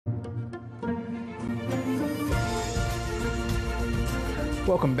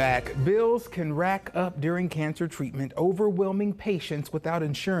Welcome back. Bills can rack up during cancer treatment, overwhelming patients without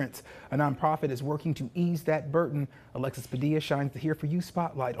insurance. A nonprofit is working to ease that burden. Alexis Padilla shines the Here For You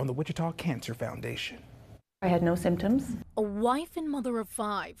spotlight on the Wichita Cancer Foundation. I had no symptoms. A wife and mother of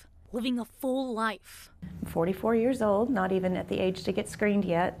 5, living a full life. I'm 44 years old, not even at the age to get screened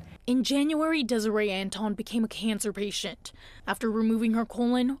yet. In January, Desiree Anton became a cancer patient. After removing her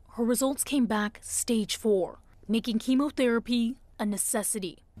colon, her results came back stage 4, making chemotherapy a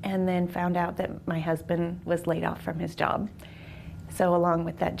necessity. And then found out that my husband was laid off from his job. So along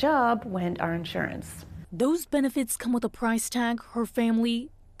with that job went our insurance. Those benefits come with a price tag her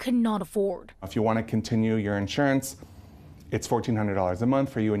family could not afford. If you want to continue your insurance, it's $1,400 a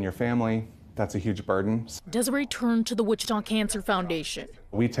month for you and your family. That's a huge burden. Desiree turned to the Wichita Cancer Foundation.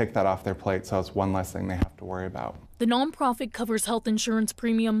 We take that off their plate, so it's one less thing they have to worry about. The nonprofit covers health insurance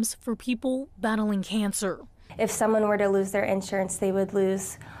premiums for people battling cancer. If someone were to lose their insurance, they would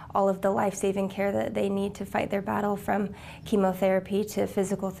lose all of the life-saving care that they need to fight their battle, from chemotherapy to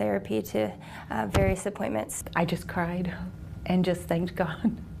physical therapy to various appointments. I just cried and just thanked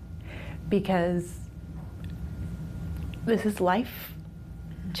God, because this is life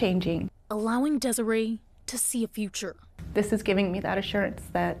changing. Allowing Desiree to see a future. This is giving me that assurance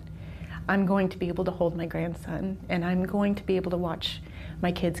that I'm going to be able to hold my grandson, and I'm going to be able to watch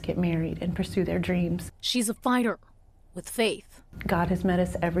my kids get married and pursue their dreams. She's a fighter with faith. God has met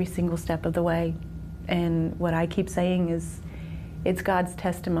us every single step of the way, and what I keep saying is, it's God's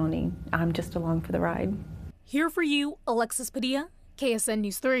testimony. I'm just along for the ride. Here For You, Alexis Padilla, KSN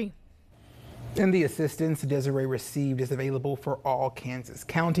News 3. And the assistance Desiree received is available for all Kansas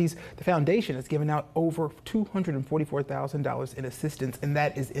counties. The foundation has given out over $244,000 in assistance, and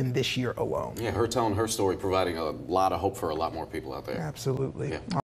that is in this year alone. Yeah, her telling her story, providing a lot of hope for a lot more people out there. Absolutely. Yeah.